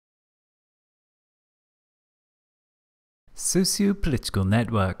Socio-political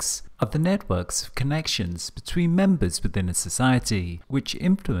networks are the networks of connections between members within a society which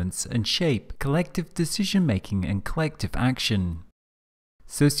influence and shape collective decision-making and collective action.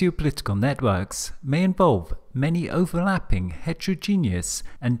 Socio-political networks may involve many overlapping, heterogeneous,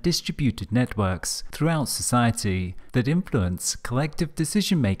 and distributed networks throughout society that influence collective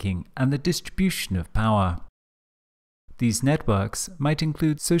decision-making and the distribution of power. These networks might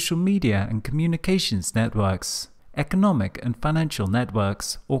include social media and communications networks, economic and financial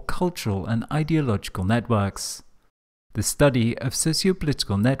networks, or cultural and ideological networks. The study of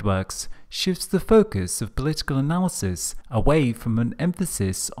socio-political networks shifts the focus of political analysis away from an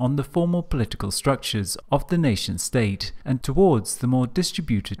emphasis on the formal political structures of the nation-state and towards the more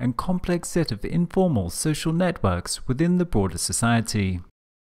distributed and complex set of informal social networks within the broader society.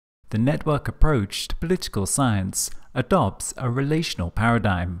 The network approach to political science adopts a relational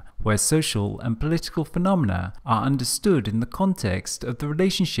paradigm where social and political phenomena are understood in the context of the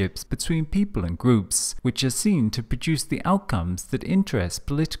relationships between people and groups, which are seen to produce the outcomes that interest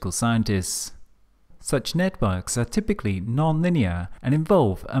political scientists. Such networks are typically non-linear and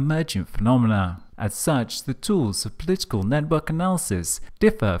involve emergent phenomena. As such, the tools of political network analysis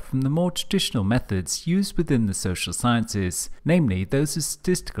differ from the more traditional methods used within the social sciences, namely those of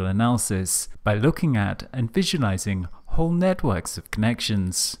statistical analysis, by looking at and visualizing whole networks of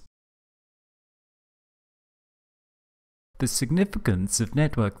connections. The significance of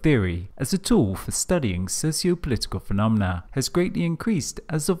network theory as a tool for studying socio-political phenomena has greatly increased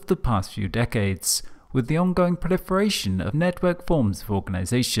as of the past few decades, with the ongoing proliferation of network forms of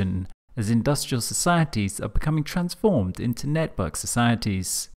organization, as industrial societies are becoming transformed into network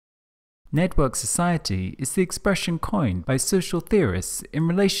societies. Network society is the expression coined by social theorists in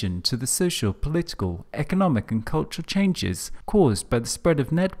relation to the social, political, economic and cultural changes caused by the spread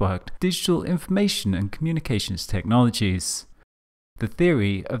of networked digital information and communications technologies. The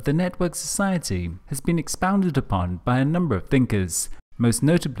theory of the network society has been expounded upon by a number of thinkers, most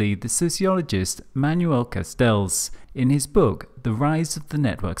notably the sociologist Manuel Castells in his book The Rise of the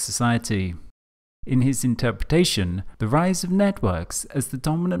Network Society. In his interpretation, the rise of networks as the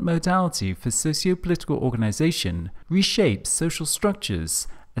dominant modality for socio-political organization reshapes social structures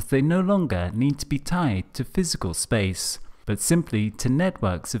as they no longer need to be tied to physical space, but simply to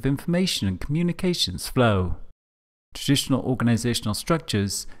networks of information and communications flow. Traditional organizational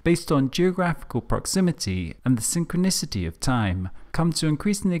structures, based on geographical proximity and the synchronicity of time, come to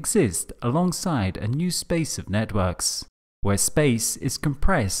increasingly exist alongside a new space of networks, where space is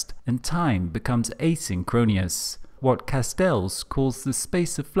compressed and time becomes asynchronous, what Castells calls the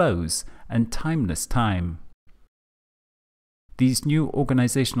space of flows and timeless time. These new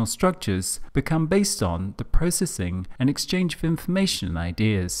organizational structures become based on the processing and exchange of information and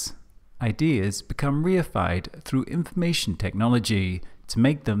ideas. Ideas become reified through information technology to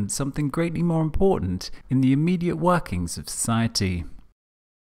make them something greatly more important in the immediate workings of society.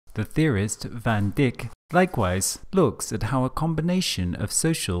 The theorist Van Dijk likewise looks at how a combination of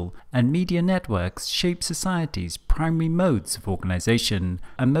social and media networks shape society's primary modes of organization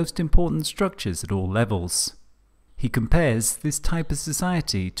and most important structures at all levels. He compares this type of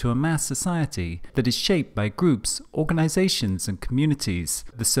society to a mass society that is shaped by groups, organizations and communities,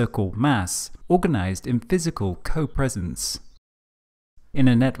 the so-called mass, organized in physical co-presence. In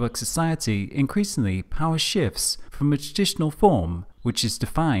a network society, increasingly power shifts from a traditional form, which is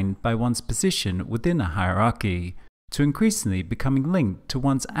defined by one's position within a hierarchy, to increasingly becoming linked to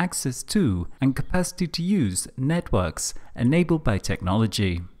one's access to and capacity to use networks enabled by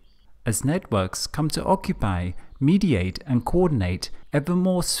technology. As networks come to occupy, mediate and coordinate ever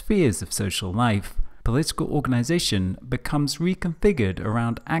more spheres of social life, political organization becomes reconfigured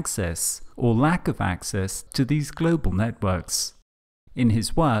around access or lack of access to these global networks. In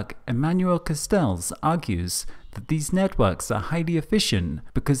his work, Emmanuel Castells argues that these networks are highly efficient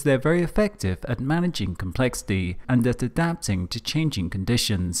because they're very effective at managing complexity and at adapting to changing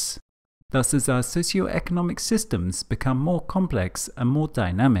conditions. Thus, as our socio-economic systems become more complex and more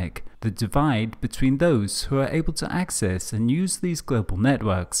dynamic, the divide between those who are able to access and use these global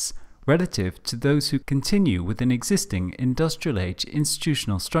networks relative to those who continue within existing industrial age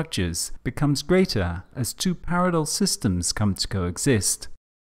institutional structures becomes greater as two parallel systems come to coexist.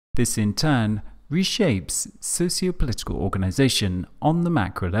 This in turn reshapes socio-political organization on the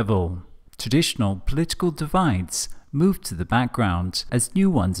macro level. Traditional political divides move to the background as new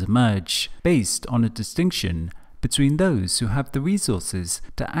ones emerge, based on a distinction between those who have the resources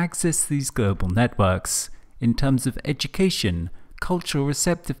to access these global networks in terms of education, cultural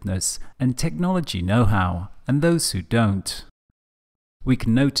receptiveness, and technology know-how, and those who don't. We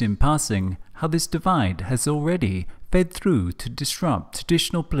can note in passing how this divide has already fed through to disrupt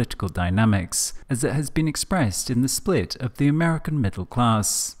traditional political dynamics, as it has been expressed in the split of the American middle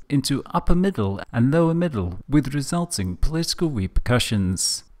class into upper middle and lower middle, with resulting political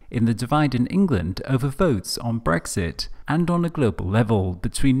repercussions. In the divide in England over votes on Brexit, and on a global level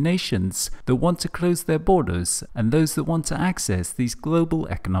between nations that want to close their borders and those that want to access these global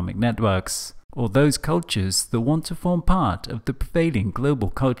economic networks, or those cultures that want to form part of the prevailing global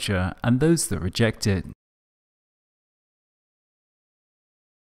culture and those that reject it.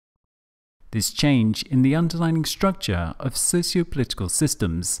 This change in the underlying structure of socio-political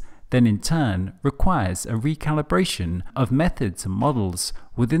systems then in turn requires a recalibration of methods and models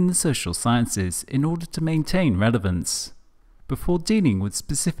within the social sciences in order to maintain relevance. Before dealing with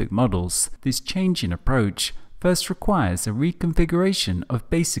specific models, this change in approach first requires a reconfiguration of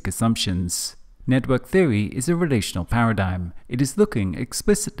basic assumptions. Network theory is a relational paradigm. It is looking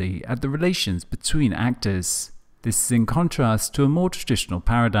explicitly at the relations between actors. This is in contrast to a more traditional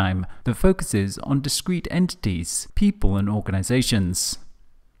paradigm that focuses on discrete entities, people and organizations.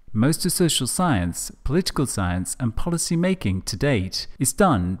 Most of social science, political science, and policy making to date is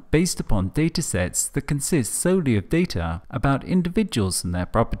done based upon datasets that consist solely of data about individuals and their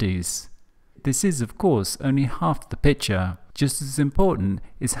properties. This is, of course, only half the picture. Just as important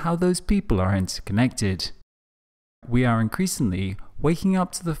is how those people are interconnected. We are increasingly waking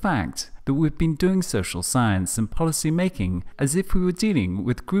up to the fact that we've been doing social science and policy making as if we were dealing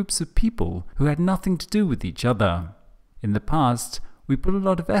with groups of people who had nothing to do with each other. In the past, we put a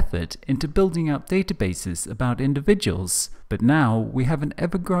lot of effort into building up databases about individuals, but now we have an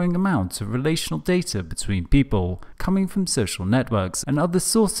ever-growing amount of relational data between people coming from social networks and other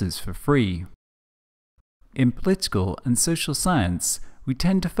sources for free. In political and social science, we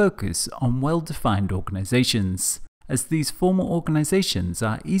tend to focus on well-defined organizations, as these formal organizations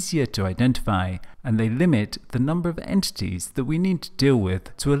are easier to identify and they limit the number of entities that we need to deal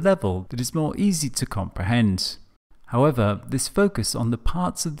with to a level that is more easy to comprehend. However, this focus on the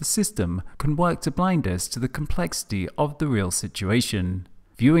parts of the system can work to blind us to the complexity of the real situation.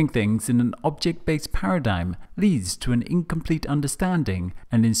 Viewing things in an object-based paradigm leads to an incomplete understanding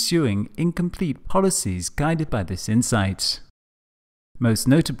and ensuing incomplete policies guided by this insight. Most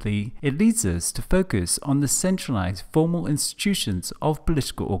notably, it leads us to focus on the centralized formal institutions of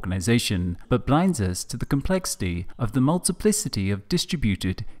political organization, but blinds us to the complexity of the multiplicity of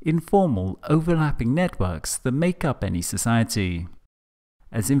distributed, informal, overlapping networks that make up any society.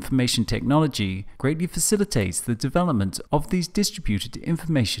 As information technology greatly facilitates the development of these distributed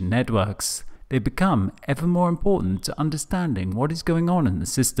information networks, they become ever more important to understanding what is going on in the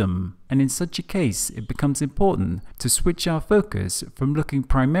system, and in such a case it becomes important to switch our focus from looking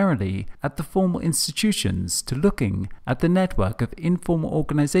primarily at the formal institutions to looking at the network of informal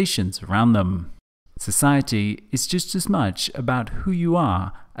organizations around them. Society is just as much about who you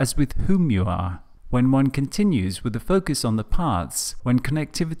are as with whom you are. When one continues with a focus on the parts, when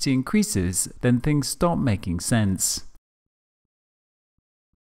connectivity increases, then things stop making sense.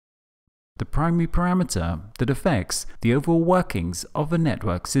 The primary parameter that affects the overall workings of a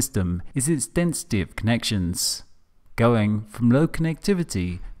network system is its density of connections. Going from low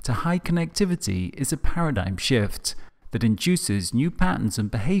connectivity to high connectivity is a paradigm shift that induces new patterns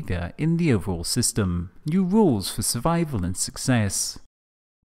and behavior in the overall system, new rules for survival and success.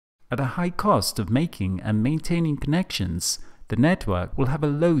 At a high cost of making and maintaining connections, the network will have a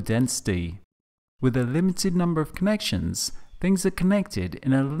low density. With a limited number of connections, things are connected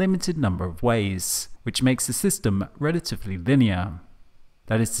in a limited number of ways, which makes the system relatively linear.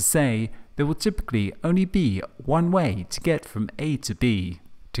 That is to say, there will typically only be one way to get from A to B.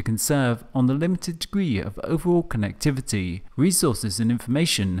 To conserve on the limited degree of overall connectivity, resources and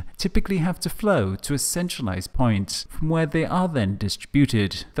information typically have to flow to a centralized point from where they are then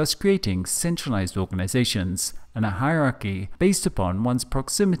distributed, thus creating centralized organizations and a hierarchy based upon one's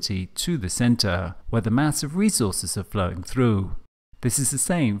proximity to the center, where the mass of resources are flowing through. This is the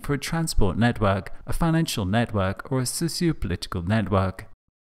same for a transport network, a financial network, or a socio-political network.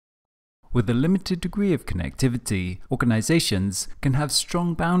 With a limited degree of connectivity, organizations can have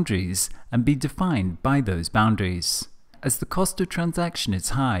strong boundaries and be defined by those boundaries. As the cost of transaction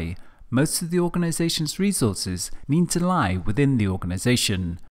is high, most of the organization's resources need to lie within the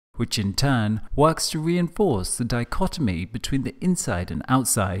organization, which in turn works to reinforce the dichotomy between the inside and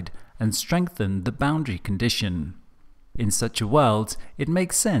outside and strengthen the boundary condition. In such a world, it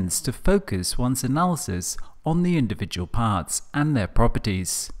makes sense to focus one's analysis on the individual parts and their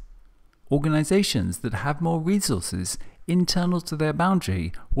properties. Organizations that have more resources internal to their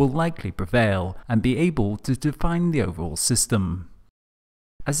boundary will likely prevail and be able to define the overall system.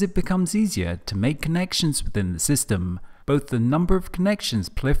 As it becomes easier to make connections within the system, both the number of connections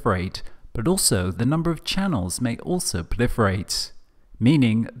proliferate, but also the number of channels may also proliferate,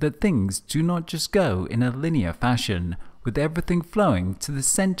 meaning that things do not just go in a linear fashion, with everything flowing to the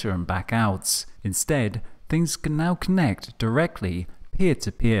center and back out. Instead, things can now connect directly,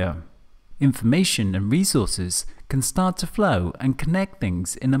 peer-to-peer. Information and resources can start to flow and connect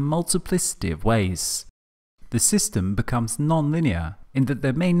things in a multiplicity of ways. The system becomes non-linear in that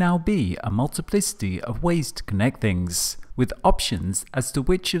there may now be a multiplicity of ways to connect things, with options as to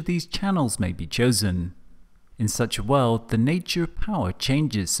which of these channels may be chosen. In such a world, the nature of power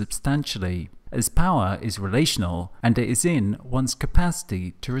changes substantially, as power is relational and it is in one's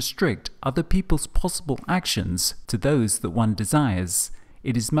capacity to restrict other people's possible actions to those that one desires.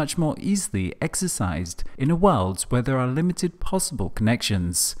 It is much more easily exercised in a world where there are limited possible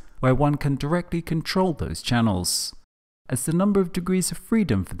connections, where one can directly control those channels. As the number of degrees of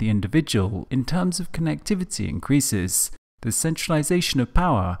freedom for the individual in terms of connectivity increases, the centralization of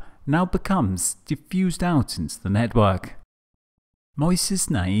power now becomes diffused out into the network. Moises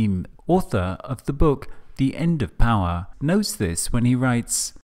Naim, author of the book The End of Power, knows this when he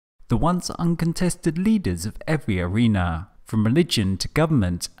writes, "The once uncontested leaders of every arena, from religion to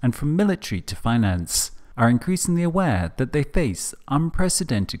government and from military to finance, are increasingly aware that they face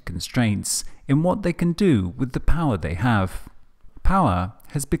unprecedented constraints in what they can do with the power they have. Power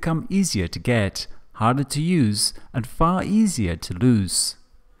has become easier to get, harder to use, and far easier to lose.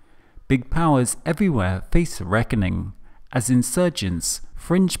 Big powers everywhere face a reckoning, as insurgents,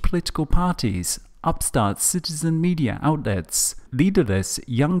 fringe political parties, upstart citizen media outlets, leaderless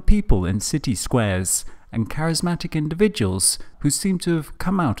young people in city squares, and charismatic individuals who seem to have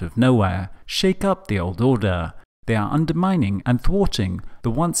come out of nowhere shake up the old order. They are undermining and thwarting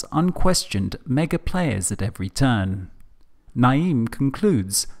the once unquestioned mega players at every turn." Naim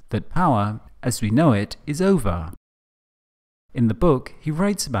concludes that power, as we know it, is over. In the book, he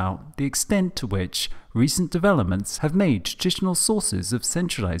writes about the extent to which recent developments have made traditional sources of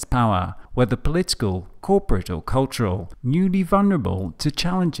centralized power, whether political, corporate or cultural, newly vulnerable to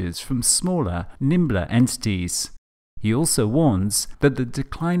challenges from smaller, nimbler entities. He also warns that the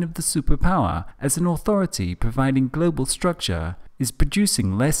decline of the superpower as an authority providing global structure is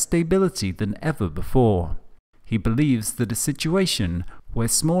producing less stability than ever before. He believes that a situation where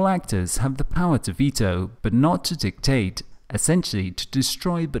small actors have the power to veto but not to dictate, essentially to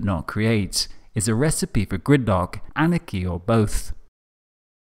destroy but not create, is a recipe for gridlock, anarchy, or both.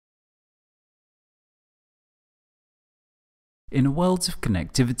 In a world of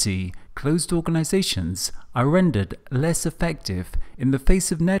connectivity, closed organizations are rendered less effective in the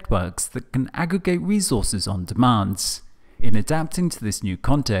face of networks that can aggregate resources on demand. In adapting to this new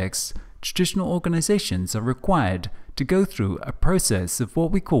context, traditional organizations are required to go through a process of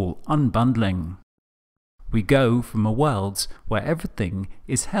what we call unbundling. We go from a world where everything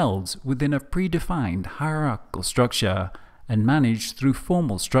is held within a predefined hierarchical structure and managed through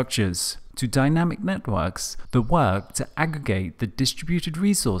formal structures, to dynamic networks that work to aggregate the distributed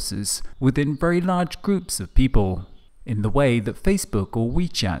resources within very large groups of people, in the way that Facebook or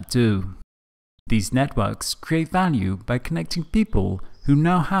WeChat do. These networks create value by connecting people who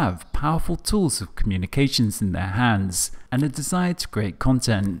now have powerful tools of communications in their hands and a desire to create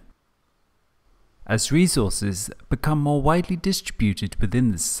content. As resources become more widely distributed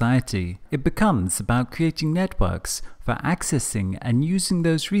within the society, it becomes about creating networks for accessing and using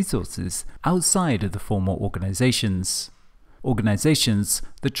those resources outside of the formal organizations. Organizations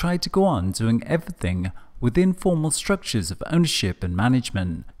that try to go on doing everything within formal structures of ownership and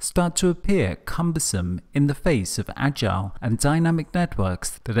management start to appear cumbersome in the face of agile and dynamic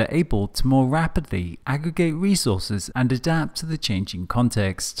networks that are able to more rapidly aggregate resources and adapt to the changing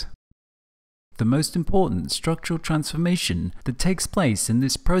context. The most important structural transformation that takes place in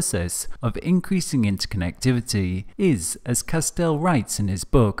this process of increasing interconnectivity is, as Castell writes in his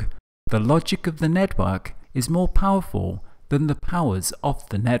book, the logic of the network is more powerful than the powers of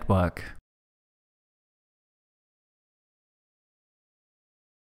the network.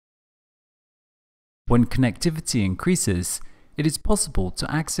 When connectivity increases, it is possible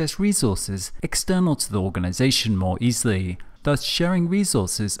to access resources external to the organization more easily. Thus, sharing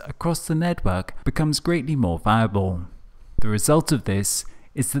resources across the network becomes greatly more viable. The result of this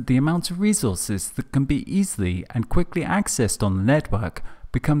is that the amount of resources that can be easily and quickly accessed on the network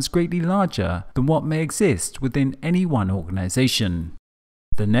becomes greatly larger than what may exist within any one organization.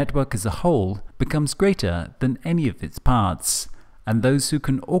 The network as a whole becomes greater than any of its parts, and those who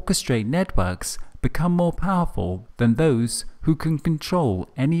can orchestrate networks become more powerful than those who can control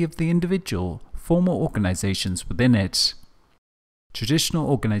any of the individual formal organizations within it. Traditional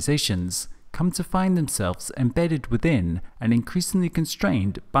organizations come to find themselves embedded within and increasingly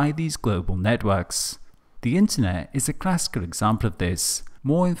constrained by these global networks. The internet is a classical example of this.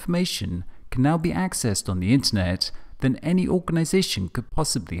 More information can now be accessed on the internet than any organization could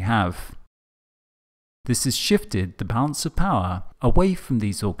possibly have. This has shifted the balance of power away from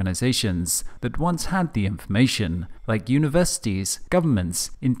these organizations that once had the information, like universities,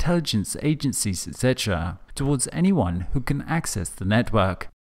 governments, intelligence agencies, etc., towards anyone who can access the network.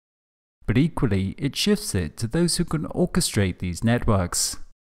 But equally, it shifts it to those who can orchestrate these networks.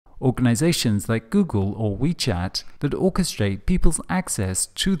 Organizations like Google or WeChat that orchestrate people's access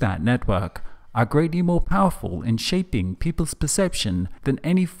to that network are greatly more powerful in shaping people's perception than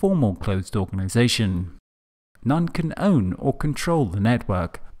any formal closed organization. None can own or control the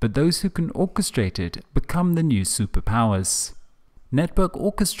network, but those who can orchestrate it become the new superpowers. Network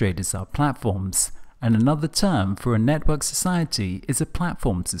orchestrators are platforms, and another term for a network society is a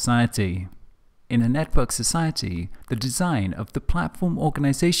platform society. In a network society, the design of the platform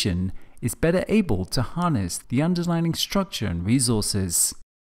organization is better able to harness the underlying structure and resources.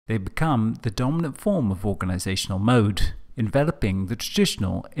 They become the dominant form of organizational mode, enveloping the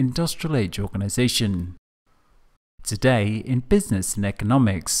traditional industrial age organization. Today, in business and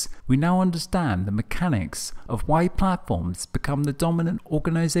economics, we now understand the mechanics of why platforms become the dominant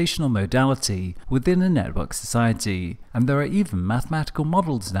organizational modality within a network society, and there are even mathematical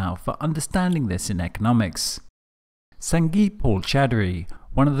models now for understanding this in economics. Sangeet Paul Chaudhary,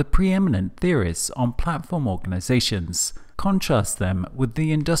 one of the preeminent theorists on platform organizations, contrasts them with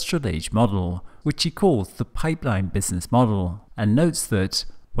the industrial age model, which he calls the pipeline business model, and notes that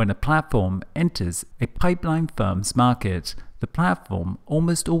when a platform enters a pipeline firm's market, the platform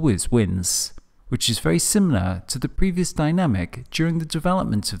almost always wins, which is very similar to the previous dynamic during the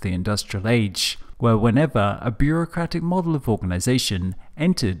development of the industrial age, where whenever a bureaucratic model of organization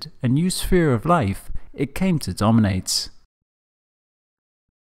entered a new sphere of life, it came to dominate.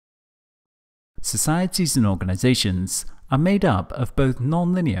 Societies and organizations are made up of both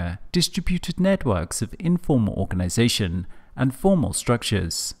nonlinear, distributed networks of informal organization and formal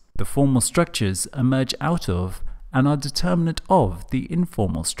structures. The formal structures emerge out of and are determinant of the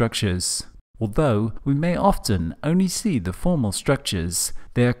informal structures. Although we may often only see the formal structures,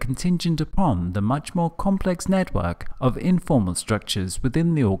 they are contingent upon the much more complex network of informal structures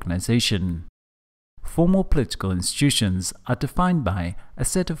within the organization. Formal political institutions are defined by a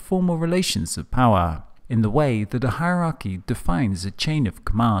set of formal relations of power, in the way that a hierarchy defines a chain of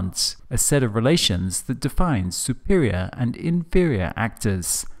commands, a set of relations that defines superior and inferior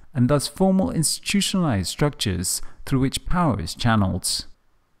actors, and thus formal institutionalized structures through which power is channeled.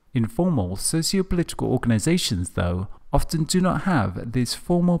 Informal socio-political organizations, though, often do not have this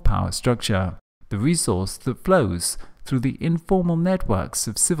formal power structure. The resource that flows through the informal networks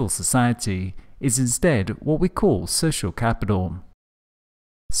of civil society is instead what we call social capital.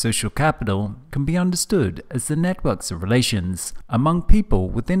 Social capital can be understood as the networks of relations among people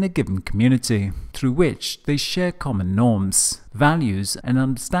within a given community, through which they share common norms, values, and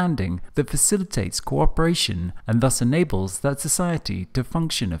understanding that facilitates cooperation and thus enables that society to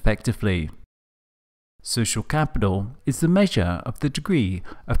function effectively. Social capital is the measure of the degree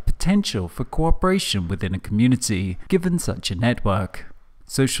of potential for cooperation within a community given such a network.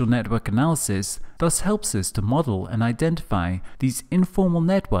 Social network analysis thus helps us to model and identify these informal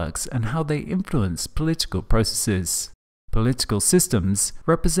networks and how they influence political processes. Political systems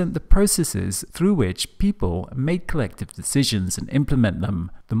represent the processes through which people make collective decisions and implement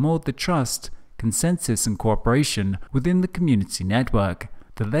them. The more the trust, consensus, and cooperation within the community network,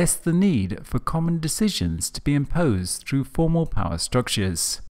 the less the need for common decisions to be imposed through formal power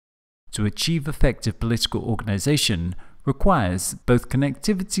structures. To achieve effective political organization requires both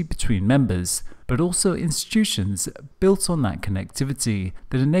connectivity between members, but also institutions built on that connectivity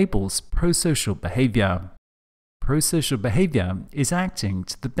that enables pro-social behavior. Pro-social behavior is acting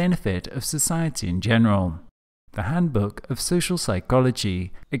to the benefit of society in general. The Handbook of Social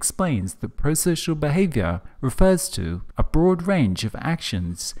Psychology explains that pro-social behavior refers to a broad range of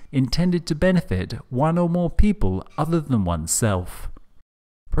actions intended to benefit one or more people other than oneself.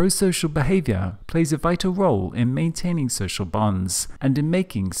 Pro-social behavior plays a vital role in maintaining social bonds and in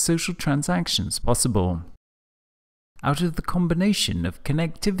making social transactions possible. Out of the combination of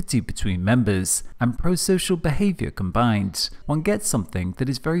connectivity between members and pro-social behavior combined, one gets something that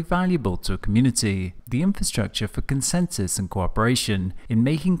is very valuable to a community: the infrastructure for consensus and cooperation in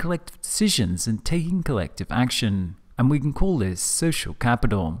making collective decisions and taking collective action. And we can call this social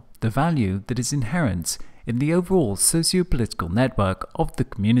capital, the value that is inherent in the overall socio-political network of the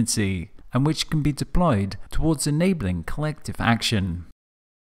community. and which can be deployed towards enabling collective action.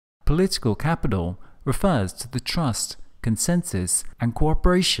 Political capital refers to the trust, consensus, and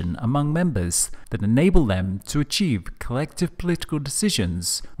cooperation among members that enable them to achieve collective political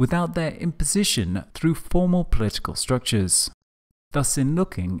decisions without their imposition through formal political structures. Thus, in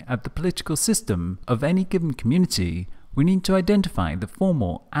looking at the political system of any given community, we need to identify the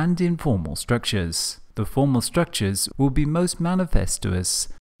formal and informal structures. The formal structures will be most manifest to us,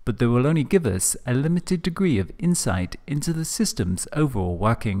 but they will only give us a limited degree of insight into the system's overall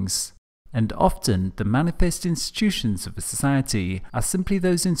workings. And often, the manifest institutions of a society are simply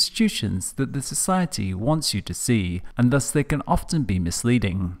those institutions that the society wants you to see, and thus they can often be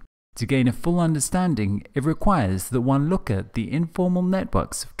misleading. To gain a full understanding, it requires that one look at the informal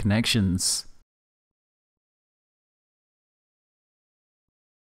networks of connections.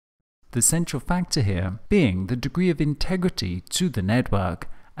 The central factor here being the degree of integrity to the network,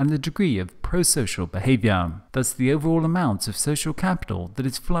 and the degree of pro-social behavior, thus the overall amount of social capital that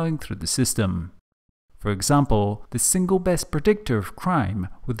is flowing through the system. For example, the single best predictor of crime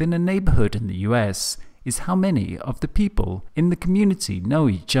within a neighborhood in the US is how many of the people in the community know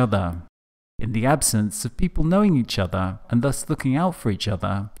each other. In the absence of people knowing each other and thus looking out for each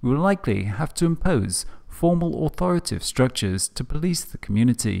other, we will likely have to impose formal authoritative structures to police the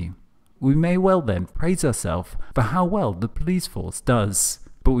community. We may well then praise ourselves for how well the police force does,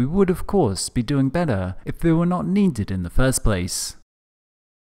 but we would of course be doing better if they were not needed in the first place.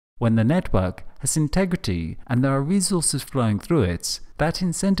 When the network has integrity and there are resources flowing through it, that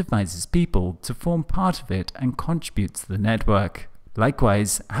incentivizes people to form part of it and contribute to the network.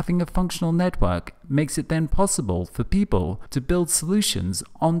 Likewise, having a functional network makes it then possible for people to build solutions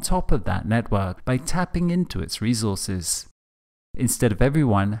on top of that network by tapping into its resources, instead of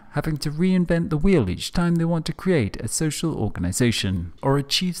everyone having to reinvent the wheel each time they want to create a social organization or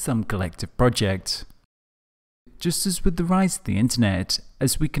achieve some collective project. Just as with the rise of the internet,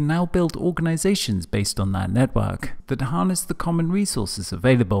 as we can now build organizations based on that network that harness the common resources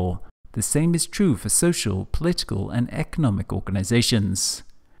available, the same is true for social, political, and economic organizations.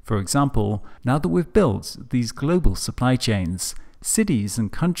 For example, now that we've built these global supply chains, cities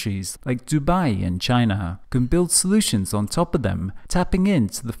and countries like Dubai and China can build solutions on top of them, tapping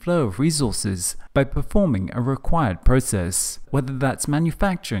into the flow of resources by performing a required process, whether that's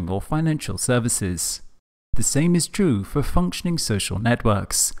manufacturing or financial services. The same is true for functioning social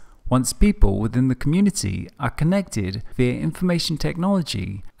networks. Once people within the community are connected via information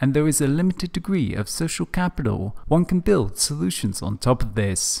technology and there is a limited degree of social capital, one can build solutions on top of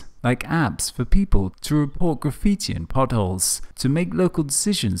this, like apps for people to report graffiti and potholes, to make local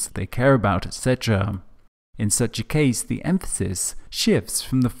decisions that they care about, etc. In such a case, the emphasis shifts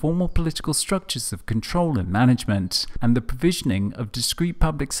from the formal political structures of control and management and the provisioning of discrete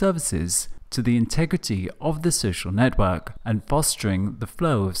public services to the integrity of the social network and fostering the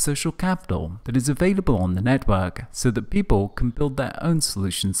flow of social capital that is available on the network so that people can build their own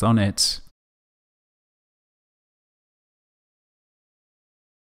solutions on it.